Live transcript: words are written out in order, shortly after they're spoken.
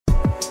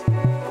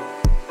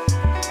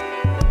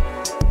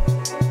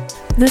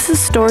This is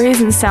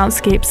Stories and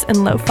Soundscapes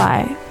in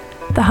LoFi,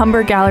 the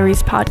Humber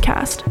Galleries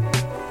podcast.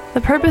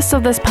 The purpose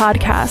of this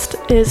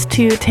podcast is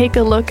to take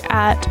a look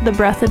at The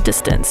Breath of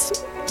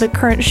Distance, the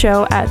current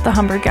show at the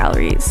Humber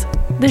Galleries.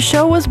 The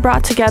show was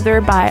brought together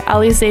by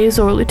Alize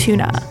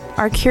Zorlutuna,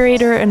 our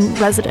curator in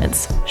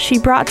residence. She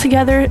brought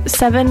together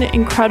 7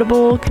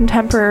 incredible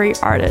contemporary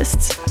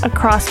artists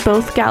across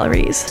both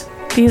galleries.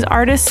 These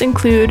artists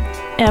include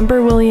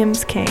Amber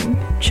Williams King,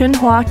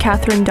 Chunhua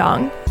Catherine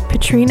Dong,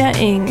 Patrina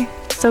Ng,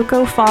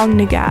 Soko Fong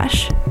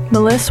Nagash,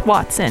 Melisse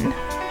Watson,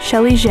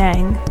 Shelley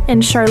Zhang,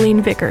 and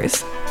Charlene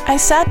Vickers. I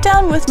sat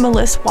down with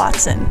Melisse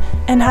Watson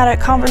and had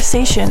a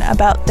conversation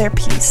about their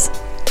piece.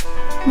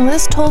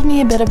 Melisse told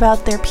me a bit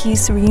about their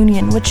piece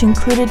Reunion, which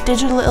included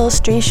digital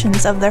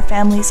illustrations of their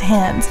family's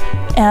hands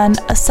and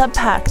a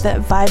sub-pack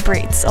that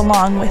vibrates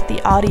along with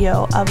the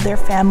audio of their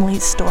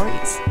family's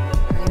stories.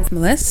 My name is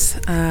Melisse.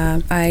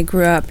 I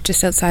grew up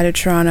just outside of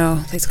Toronto,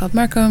 a place called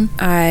Markham.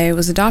 I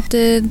was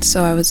adopted,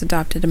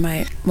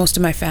 and most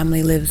of my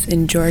family lives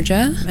in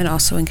Georgia and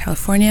also in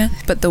California.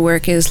 But the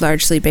work is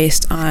largely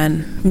based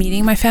on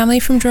meeting my family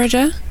from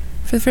Georgia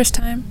for the first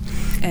time.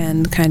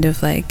 And kind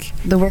of like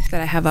the work that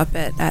I have up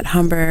at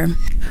Humber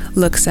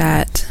looks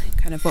at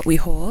kind of what we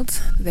hold.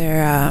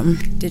 They're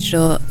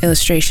digital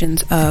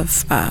illustrations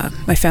of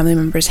my family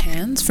members'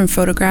 hands from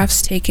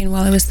photographs taken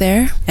while I was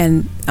there.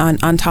 And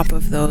on top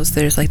of those,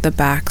 there's like the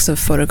backs of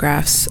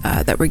photographs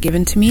that were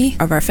given to me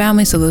of our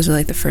family. So those are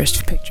like the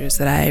first pictures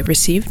that I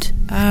received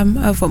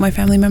of what my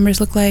family members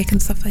look like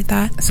and stuff like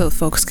that. So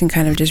folks can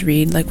kind of just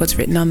read like what's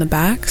written on the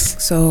backs.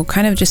 So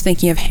kind of just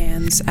thinking of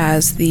hands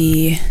as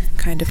the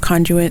kind of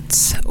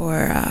conduits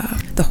or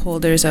the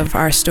holders of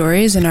our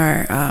stories and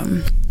our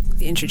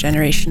the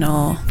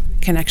intergenerational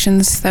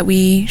connections that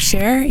we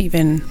share,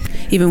 even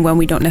when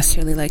we don't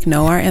necessarily like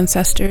know our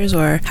ancestors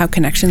or have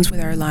connections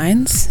with our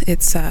lines.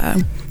 It's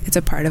a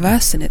part of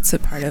us, and it's a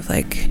part of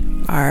like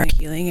our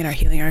healing and our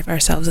healing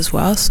ourselves as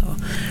well. So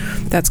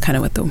that's kind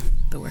of what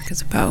the work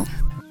is about.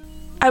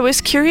 I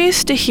was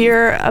curious to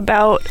hear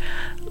about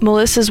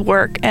Melisse's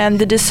work and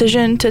the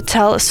decision to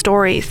tell a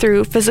story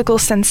through physical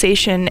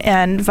sensation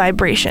and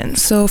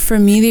vibrations. So for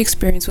me, the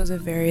experience was a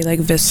very like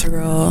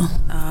visceral,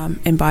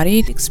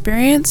 embodied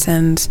experience,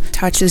 and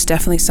touch is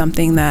definitely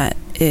something that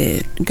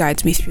it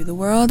guides me through the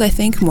world, I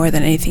think, more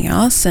than anything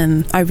else.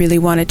 And I really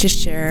wanted to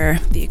share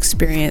the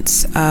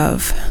experience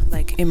of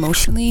like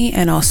emotionally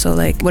and also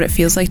like what it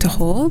feels like to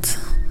hold.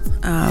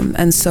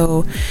 And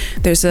so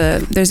there's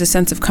a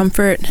sense of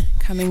comfort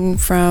coming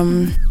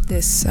from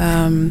this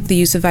the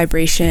use of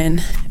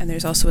vibration, and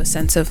there's also a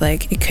sense of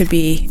like it could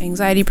be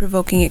anxiety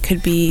provoking, it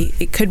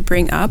could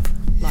bring up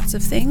lots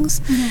of things.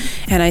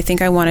 Mm-hmm. And I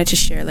think I wanted to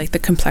share like the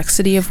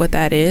complexity of what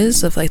that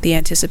is, of like the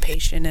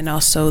anticipation and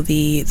also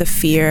the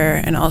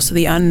fear and also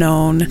the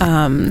unknown.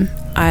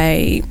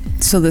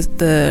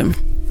 The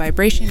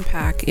vibration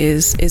pack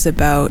is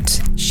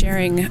about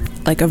sharing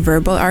like a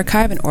verbal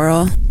archive, an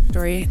oral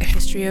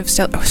history of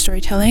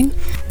storytelling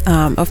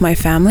of my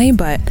family,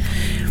 but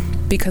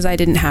because I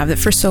didn't have that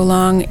for so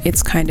long,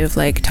 it's kind of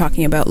like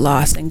talking about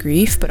loss and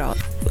grief, but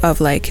of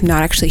like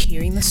not actually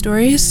hearing the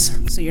stories.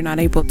 So you're not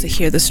able to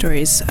hear the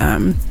stories,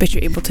 but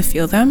you're able to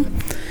feel them.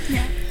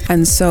 Yeah.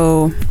 And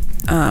so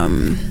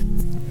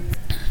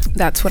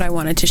that's what I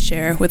wanted to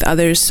share with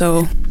others.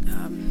 So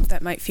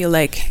that might feel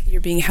like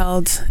you're being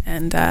held,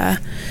 and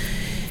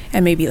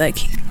maybe like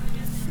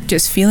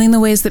just feeling the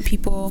ways that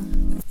people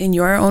in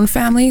your own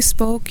family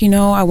spoke.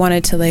 I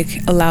wanted to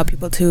like allow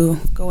people to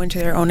go into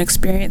their own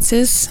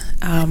experiences,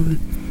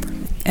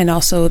 and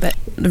also that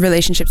the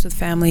relationships with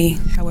family,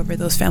 however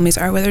those families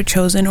are, whether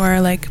chosen or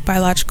like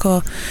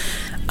biological,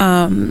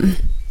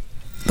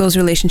 those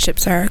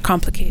relationships are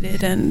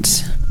complicated,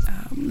 and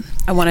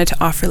I wanted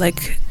to offer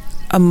like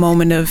a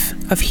moment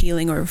of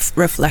healing or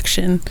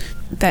reflection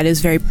that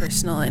is very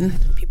personal and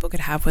people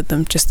could have with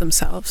them just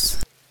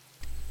themselves.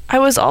 I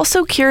was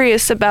also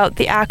curious about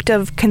the act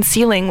of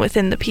concealing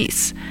within the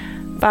piece.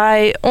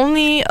 By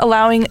only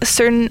allowing a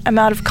certain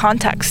amount of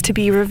context to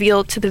be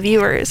revealed to the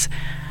viewers,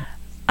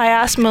 I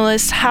asked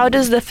Melisse, how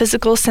does the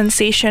physical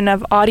sensation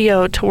of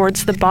audio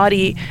towards the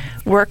body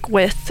work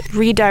with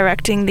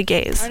redirecting the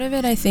gaze? Part of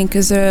it, I think,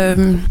 is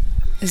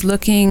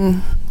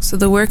looking, so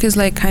the work is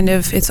like kind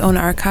of its own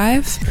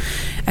archive,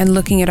 and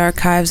looking at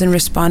archives and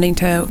responding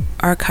to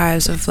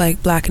archives of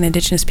like Black and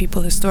Indigenous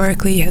people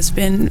historically has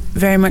been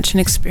very much an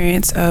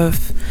experience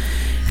of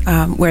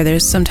where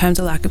there's sometimes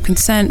a lack of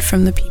consent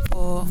from the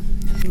people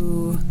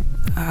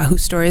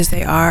whose stories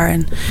they are,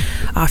 and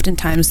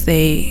oftentimes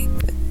they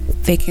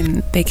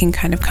can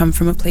kind of come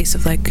from a place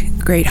of like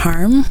great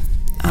harm,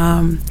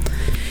 and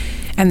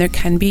there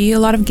can be a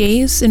lot of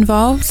gaze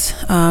involved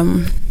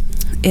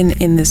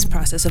in this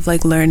process of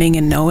like learning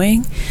and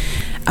knowing,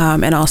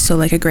 and also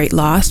like a great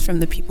loss from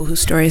the people whose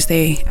stories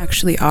they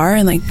actually are,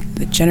 and like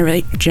the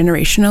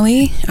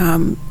generationally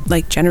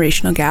like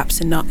generational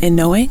gaps in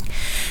knowing.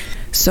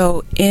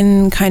 So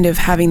in kind of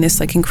having this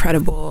like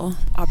incredible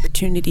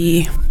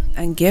opportunity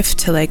and gift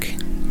to like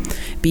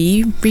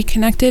be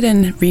reconnected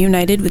and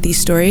reunited with these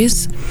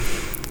stories,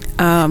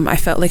 I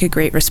felt like a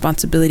great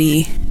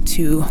responsibility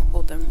to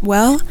hold them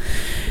well,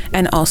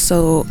 and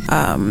also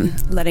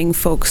letting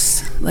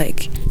folks,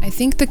 like, I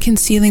think the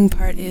concealing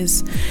part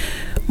is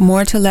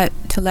more to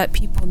let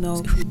people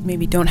know who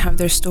maybe don't have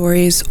their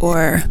stories,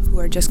 or who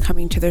are just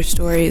coming to their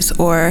stories,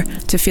 or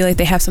to feel like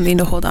they have something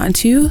to hold on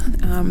to,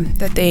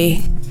 that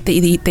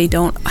they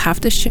don't have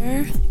to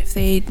share if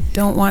they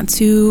don't want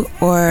to,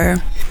 or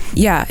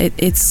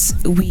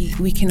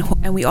we can,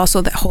 and we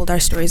also hold our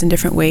stories in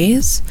different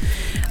ways.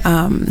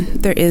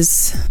 There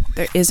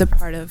is a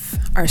part of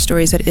our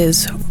stories that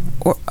is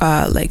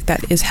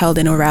that is held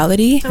in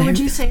orality. So would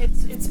you say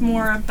it's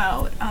more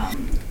about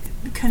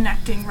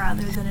connecting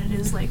rather than it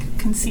is like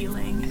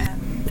concealing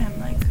and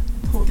like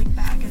holding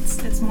back?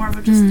 It's more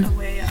of just a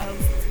way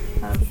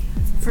of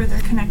further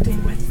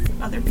connecting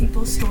with other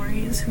people's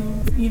stories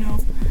who, you know,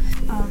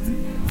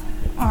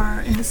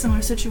 are in a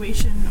similar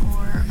situation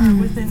or are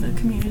within the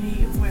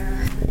community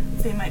where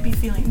they might be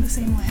feeling the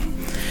same way.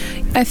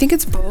 I think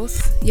it's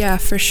both. Yeah,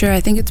 for sure.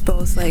 I think it's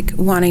both, like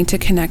wanting to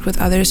connect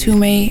with others who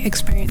may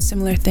experience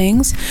similar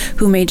things,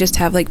 who may just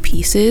have like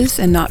pieces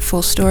and not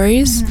full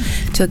stories,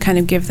 to kind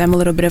of give them a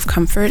little bit of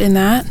comfort in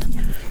that.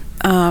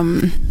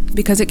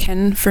 Because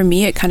for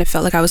me, it kind of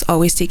felt like I was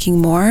always seeking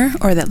more,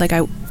 or that like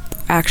I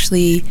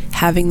actually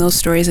having those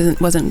stories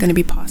wasn't going to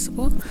be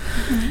possible.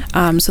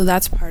 So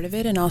that's part of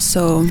it. And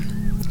also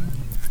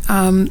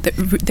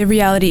the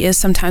reality is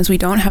sometimes we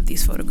don't have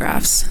these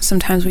photographs.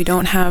 Sometimes we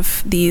don't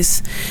have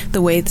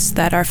the ways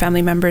that our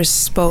family members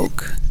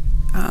spoke.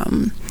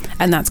 And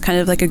that's kind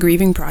of like a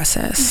grieving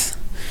process.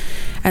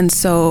 And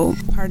so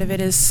part of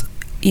it is,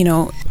 you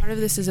know, part of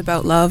this is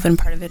about love, and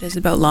part of it is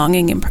about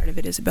longing, and part of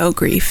it is about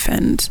grief.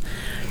 And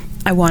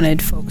I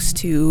wanted folks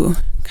to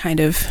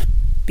kind of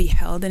be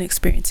held in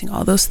experiencing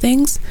all those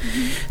things.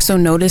 So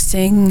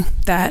noticing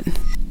that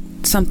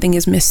something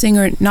is missing,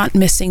 or not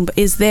missing, but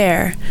is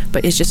there,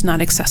 but is just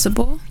not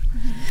accessible,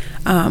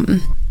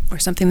 or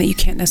something that you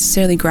can't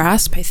necessarily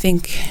grasp. I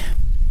think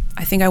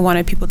I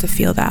wanted people to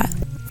feel that.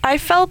 I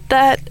felt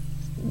that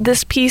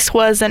this piece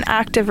was an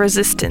act of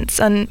resistance,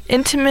 an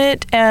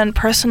intimate and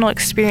personal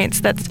experience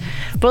that's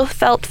both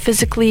felt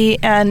physically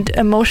and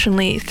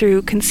emotionally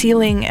through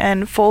concealing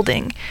and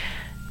folding.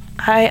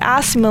 I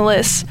asked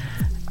Melisse,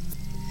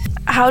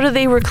 how do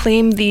they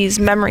reclaim these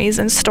memories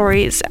and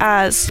stories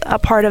as a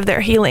part of their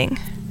healing?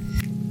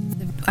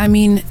 I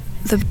mean,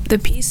 the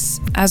piece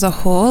as a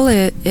whole,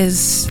 there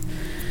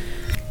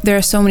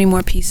are so many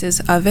more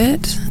pieces of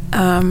it,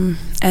 and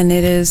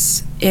it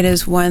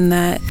is one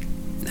that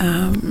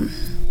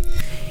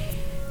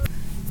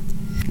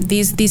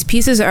these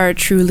pieces are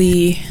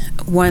truly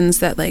ones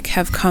that like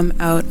have come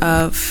out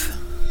of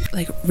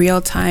like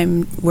real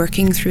time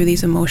working through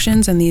these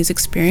emotions and these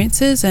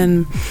experiences.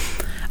 And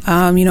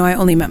you know, I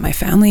only met my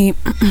family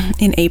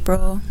in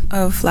April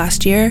of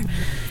last year,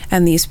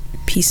 and these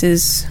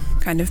pieces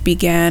kind of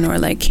began or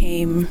like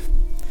came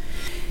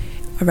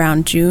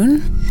around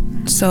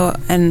June. So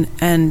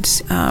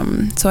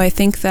so I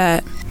think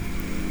that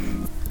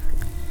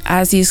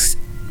as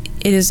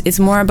it's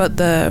more about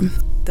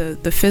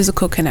the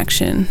physical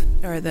connection,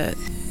 or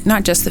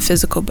not just the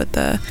physical, but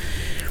the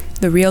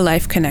real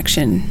life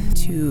connection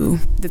to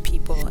the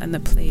people and the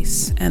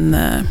place and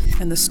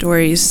the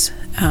stories.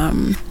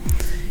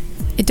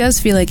 It does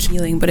feel like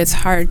healing, but it's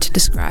hard to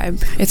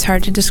describe. It's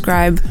hard to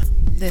describe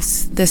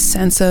this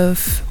sense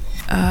of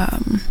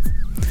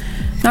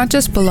not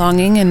just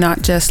belonging and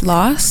not just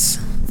loss,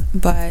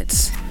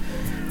 but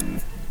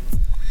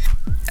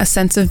a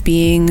sense of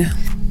being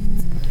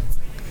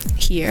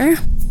here.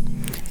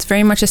 It's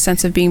very much a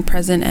sense of being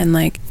present, and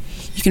like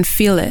you can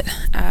feel it.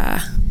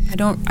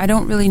 I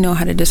don't really know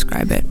how to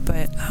describe it,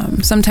 but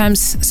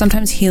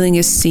sometimes healing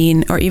is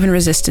seen, or even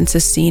resistance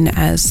is seen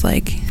as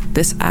like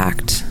this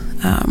act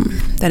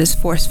that is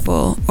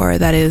forceful, or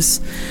that is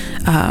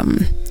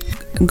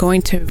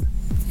going to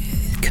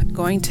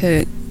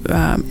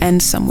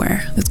end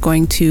somewhere. It's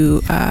going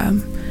to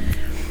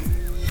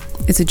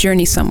it's a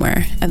journey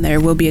somewhere, and there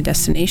will be a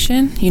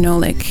destination. You know,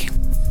 like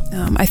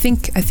I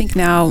think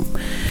now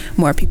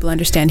more people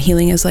understand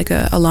healing is like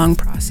a long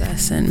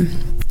process, and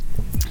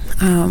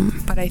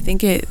but I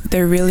think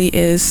there really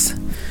is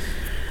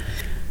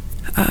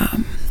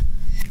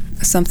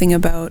something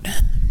about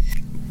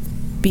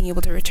being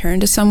able to return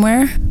to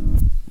somewhere,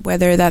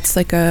 whether that's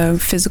like a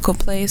physical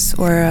place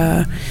or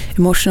a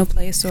emotional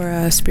place or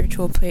a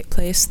spiritual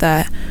place,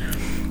 that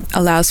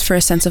allows for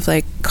a sense of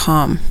like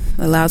calm,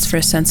 allows for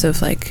a sense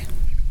of like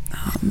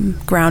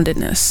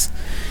groundedness.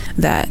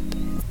 That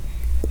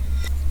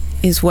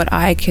is what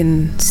I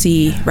can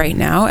see right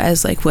now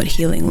as like what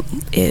healing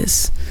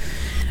is,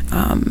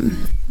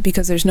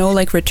 because there's no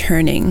like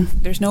returning,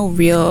 there's no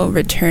real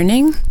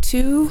returning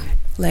to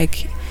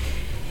like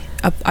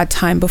a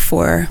time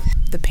before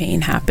the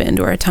pain happened,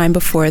 or a time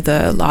before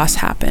the loss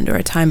happened, or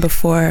a time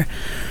before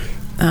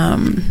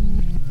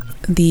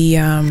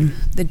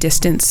the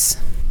distance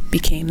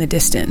became the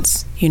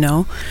distance, you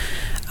know.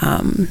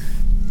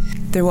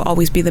 There will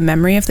always be the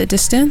memory of the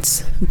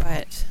distance,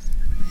 but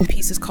the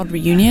piece is called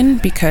Reunion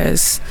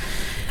because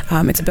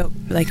it's about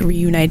like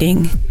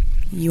reuniting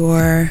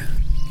your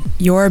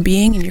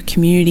being and your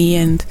community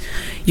and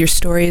your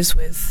stories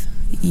with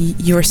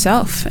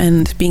yourself,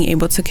 and being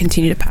able to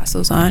continue to pass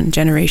those on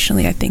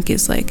generationally, I think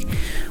is like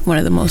one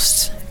of the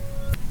most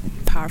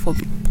powerful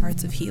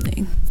parts of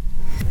healing.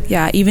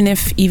 Yeah, even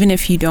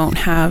if you don't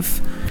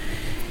have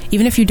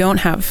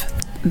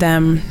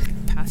them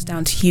passed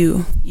down to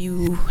you,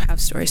 you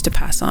have stories to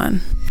pass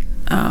on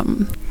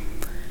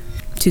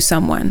to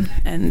someone,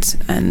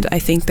 and I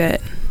think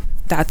that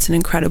that's an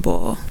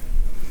incredible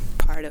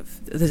part of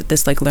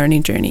this like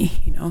learning journey,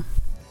 you know.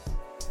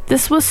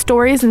 This was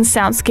Stories in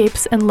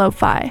Soundscapes and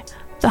LoFi,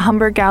 the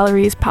Humber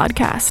Galleries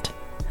podcast.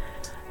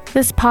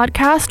 This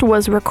podcast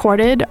was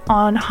recorded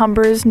on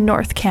Humber's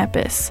North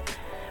Campus.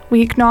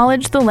 We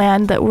acknowledge the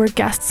land that we're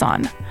guests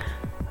on.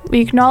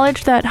 We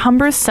acknowledge that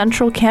Humber's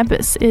Central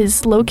Campus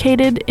is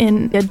located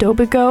in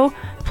Adobigo,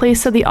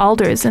 Place of the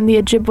Alders in the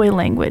Ojibwe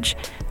language.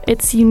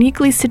 It's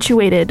uniquely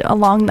situated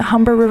along the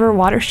Humber River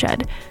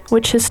watershed,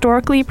 which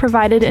historically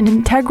provided an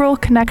integral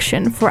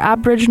connection for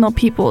Aboriginal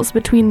peoples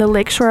between the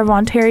Lakeshore of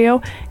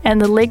Ontario and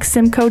the Lake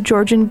Simcoe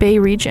Georgian Bay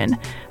region,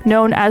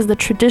 known as the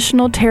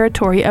traditional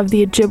territory of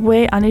the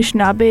Ojibwe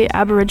Anishinaabe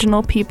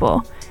Aboriginal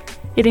people.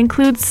 It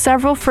includes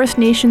several First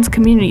Nations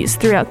communities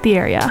throughout the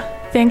area.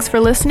 Thanks for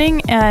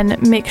listening, and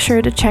make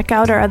sure to check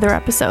out our other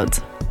episodes.